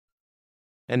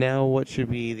And now, what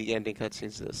should be the ending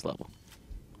cutscenes to this level?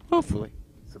 Hopefully.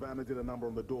 Savannah did a number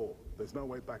on the door. There's no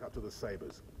way back up to the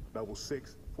Sabres. Level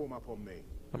 6, form up on me.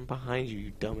 I'm behind you,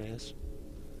 you dumbass.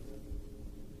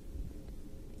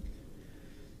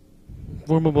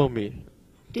 Form up on me.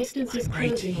 Distance is Right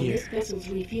closing on here. this vessel's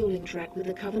refueling track with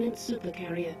the Covenant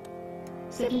supercarrier.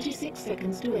 76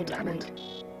 seconds to end point.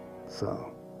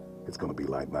 So, it's gonna be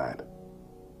like that.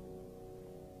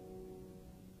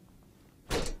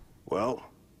 Well,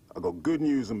 I got good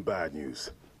news and bad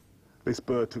news. This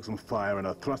bird took some fire and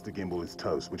our thruster gimbal is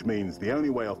toast, which means the only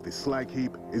way off this slag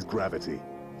heap is gravity.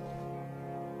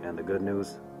 And the good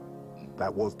news?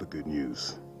 That was the good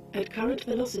news. At current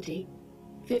velocity,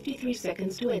 53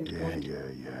 seconds to end point.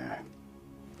 Yeah.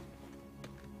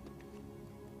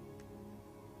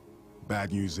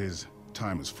 Bad news is,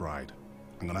 time is fried.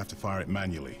 I'm gonna have to fire it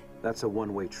manually. That's a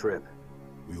one-way trip.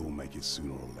 We all make it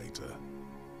sooner or later.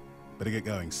 Better get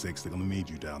going, Six. They're gonna need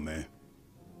you down there.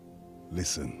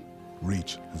 Listen,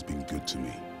 Reach has been good to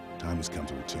me. Time has come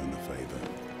to return the favor.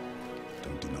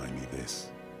 Don't deny me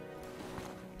this.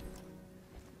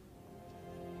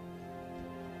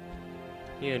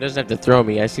 Yeah, it doesn't have to throw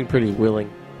me. I seem pretty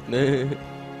willing.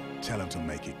 Tell him to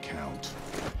make it count.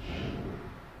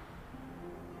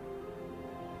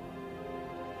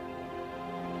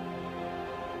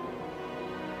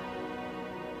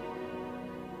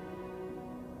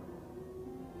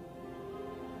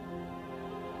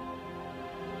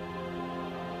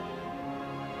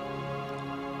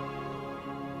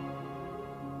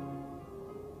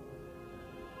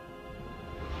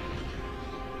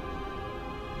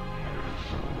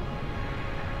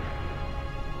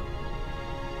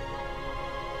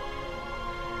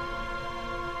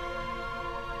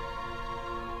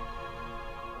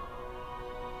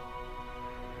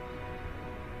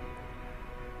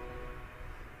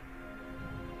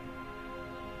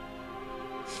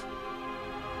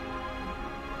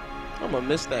 I'm gonna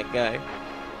miss that guy.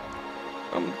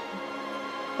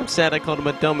 I'm sad I called him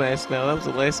a dumbass now. That was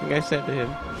the last thing I said to him.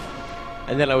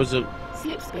 And then I was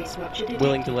Slip space rupture detected.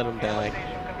 willing to let him die.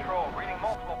 Station control, reading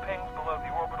multiple pings below the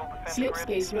orbital defense Slip grid.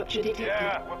 space rupture detected.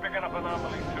 Yeah, we're picking up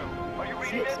anomalies too. Are you reading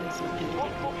Slip it? space rupture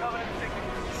Multiple detected. covenant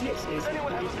signatures. Slip space Does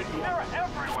anyone rupture have a detected. They're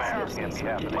everywhere. Slip Can't space be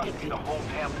happening. rupture Must be detected. the whole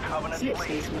damn covenant Slip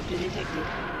fleet. space rupture detected.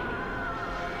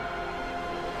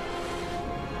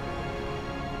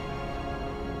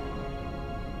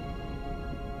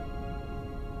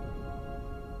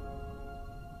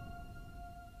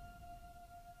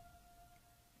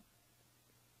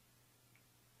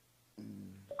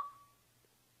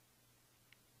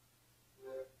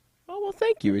 Oh, well,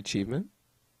 thank you, achievement.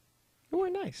 You were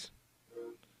nice.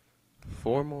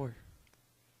 4 more.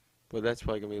 But that's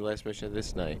probably going to be the last mission of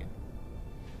this night.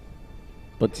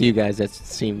 But to you guys, that's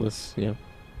seamless, you know.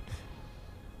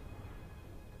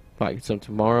 Probably get some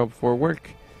tomorrow before work.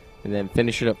 And then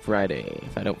finish it up Friday.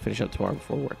 If I don't finish up tomorrow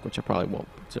before work, which I probably won't.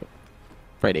 So,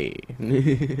 Friday.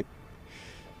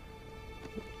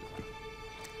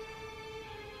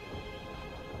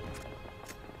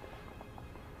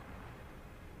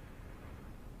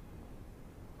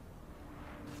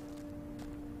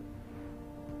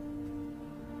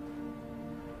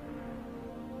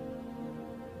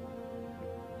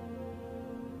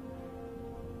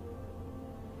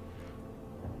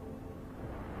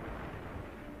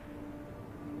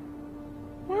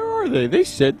 Where are they? They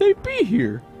said they'd be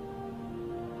here.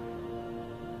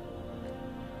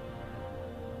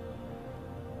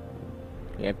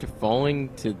 After falling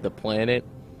to the planet,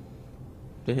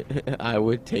 I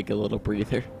would take a little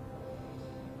breather.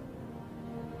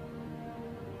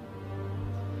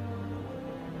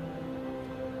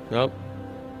 Nope.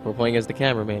 We're playing as the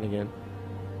cameraman again.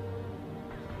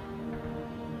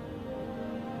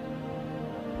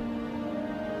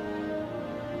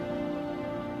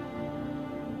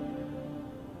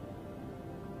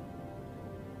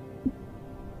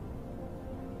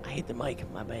 I hit the mic,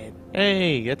 my bad.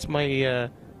 Hey, that's my,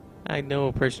 I know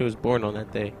a person who was born on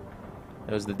that day.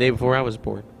 That was the day before I was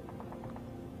born.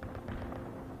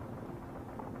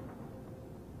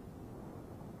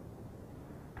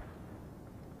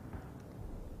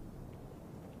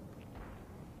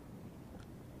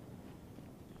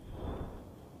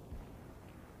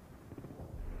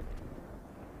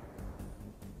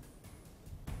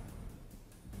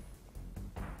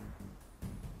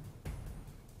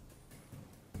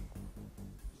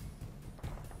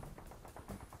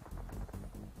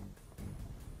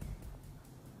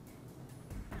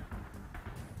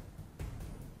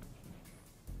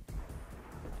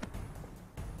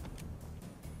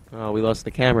 Oh, we lost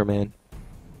the cameraman.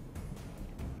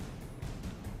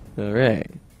 Alright.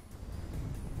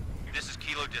 This is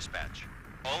Kilo Dispatch.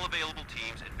 All available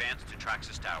teams advance to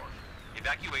Traxxas Tower.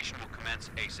 Evacuation will commence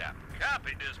ASAP.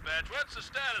 Copy, dispatch. What's the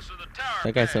status of the tower?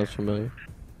 That guy pad? sounds familiar.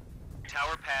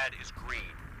 Tower pad is green.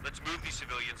 Let's move these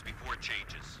civilians before it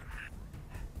changes.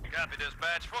 Copy,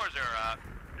 dispatch. 4-0 out.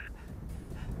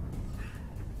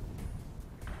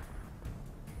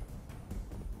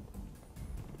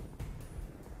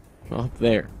 Up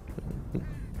there.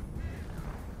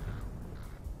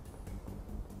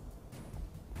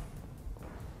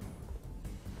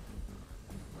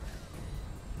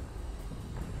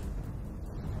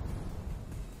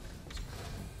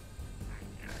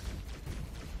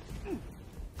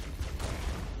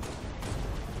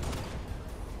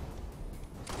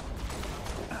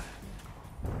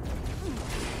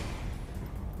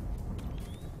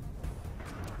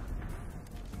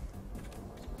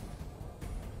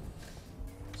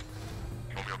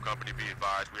 Romeo Company, be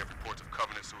advised, we have reports of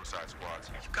Covenant suicide squads.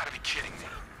 You gotta be kidding me.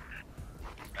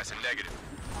 That's a negative.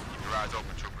 Keep your eyes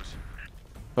open, troopers.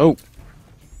 Oh.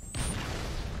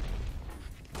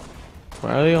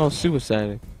 Why are they all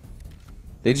suiciding?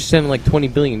 They just sent like 20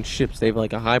 billion ships. They have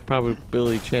like a high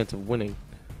probability chance of winning.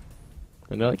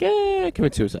 And they're like, yeah,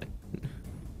 commit suicide.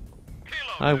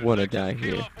 Kilo I wanna 26, die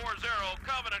Kilo here. 40,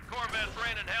 Covenant Corvettes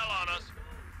raining hell on us.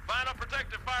 Final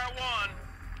protective fire 1.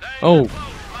 Danger Oh. close.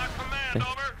 My command,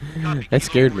 over. Copy, That Kilo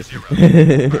scared me. 40.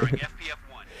 Firing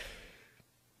FPF-1.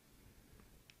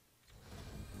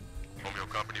 Romeo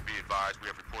Company, be advised, we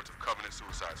have reports of Covenant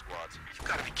suicide squads. You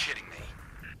gotta be kidding me.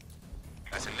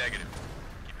 That's a negative.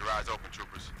 Keep your eyes open,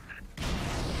 troopers.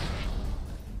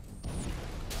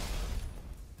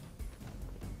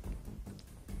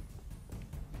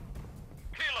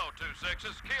 Kilo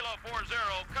 26, Kilo 40,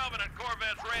 Covenant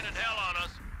Corvettes raining hell on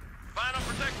us. Final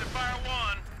protective fire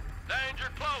 1. Danger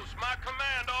close. My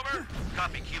command, over.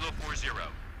 Copy, Kilo 40.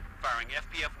 Firing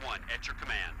FPF-1 at your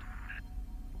command.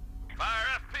 Fire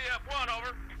FPF-1,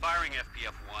 over. Firing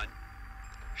FPF-1.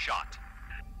 Shot.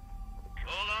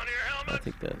 Hold on to your I'll helmets.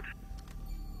 take that.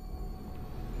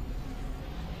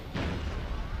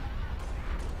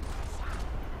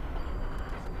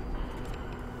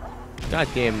 God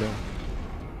damn no.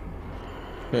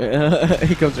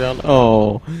 He comes around.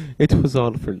 Oh, it was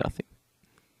all for nothing.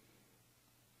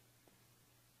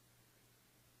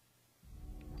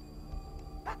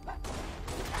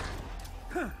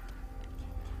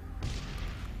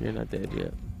 You're not dead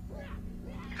yet.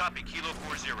 Copy, Kilo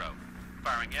 40.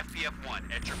 Firing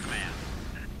FPF-1 at your command.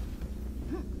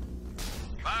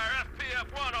 Fire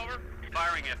FPF-1, over.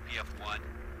 Firing FPF-1.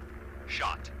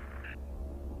 Shot.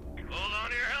 Hold on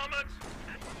to your helmets.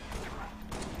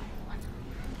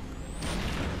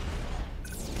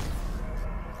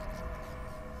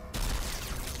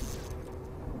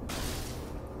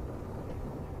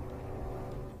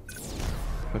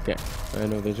 Okay, I don't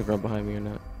know if there's a girl behind me or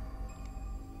not.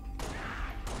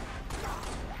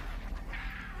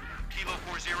 Kilo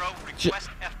 40, request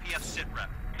FPF sit rep.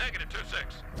 Negative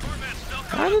 26. Corvette still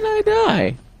How coming. did I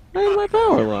die? How did my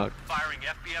power lock? Firing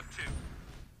FPF-2.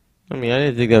 I mean, I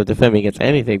didn't think that would defend me against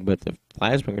anything but the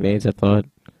plasma grenades, I thought.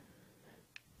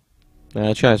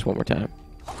 Try this one more time.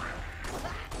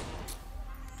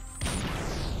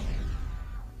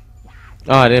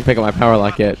 Oh, I didn't pick up my power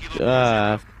lock yet.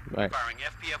 Right. Firing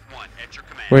FPF-1 at your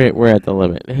command. We're at the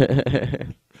limit.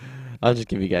 I'll just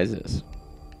give you guys this.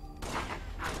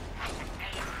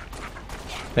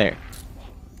 There.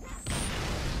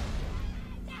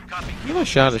 Copy, Give a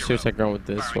shot at suicide girl with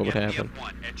this. What would Firing happen?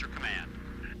 FPF-1 at your command.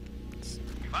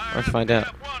 Fire Let's find out.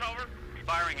 FPF-1, over.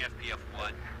 Firing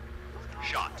FPF-1.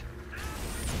 Shot.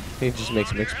 He just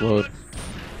makes him explode.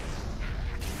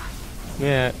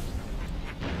 Yeah.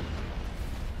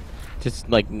 Just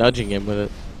like nudging him with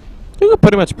it. You can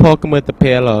pretty much poke him with the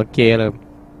pillow or kill him.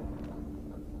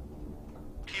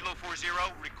 Kilo 40,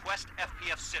 request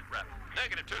FPF sit rep.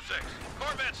 Negative 26.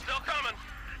 Corvette still coming.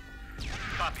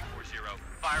 Copy 40.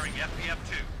 Firing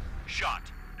FPF-2. Shot.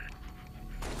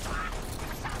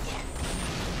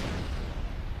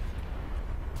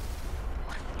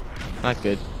 Not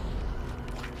good.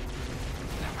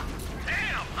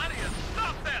 Damn, how do you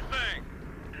stop that thing?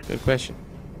 Good question.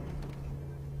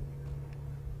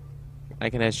 I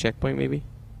can ask checkpoint maybe?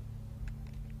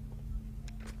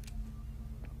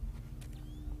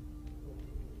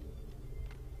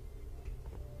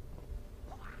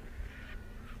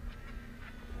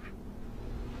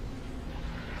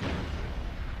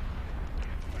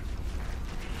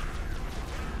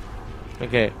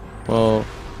 Okay, well,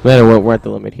 we're at the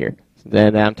limit here.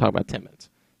 Then I'm talking about 10 minutes.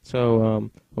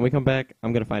 So when we come back,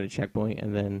 I'm going to find a checkpoint,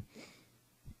 and then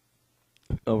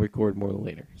I'll record more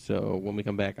later. So when we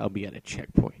come back, I'll be at a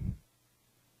checkpoint.